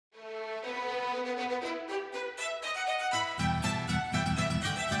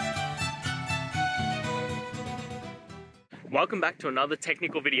Welcome back to another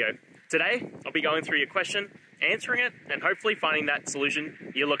technical video. Today, I'll be going through your question, answering it, and hopefully finding that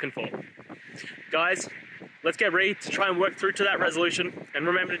solution you're looking for. Guys, let's get ready to try and work through to that resolution, and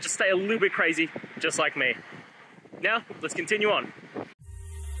remember to just stay a little bit crazy, just like me. Now, let's continue on.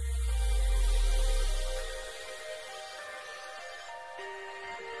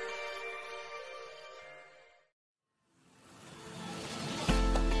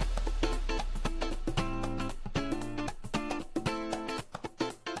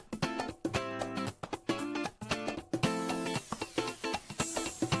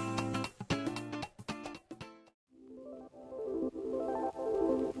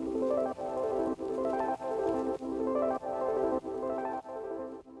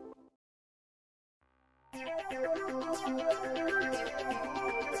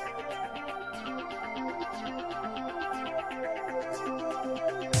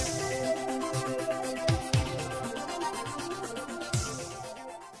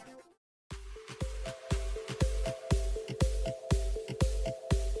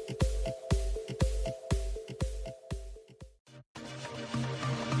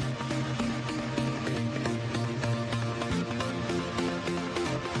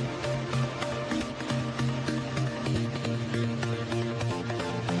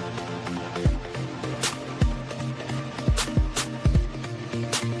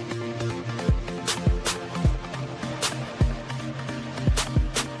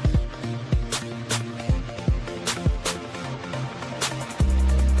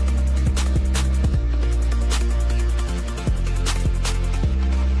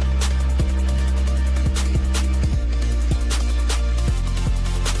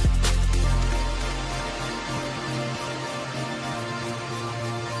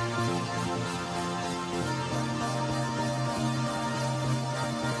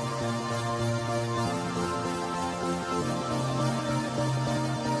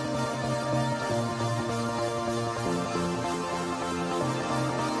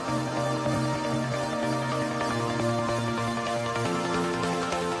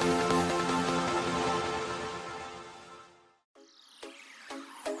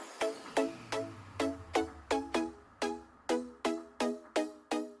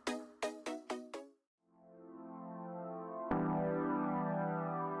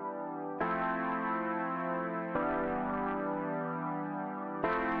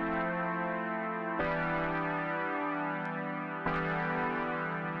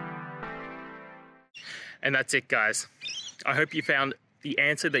 And that's it, guys. I hope you found the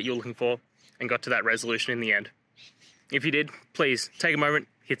answer that you're looking for and got to that resolution in the end. If you did, please take a moment,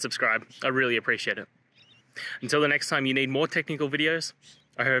 hit subscribe. I really appreciate it. Until the next time you need more technical videos,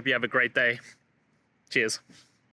 I hope you have a great day. Cheers.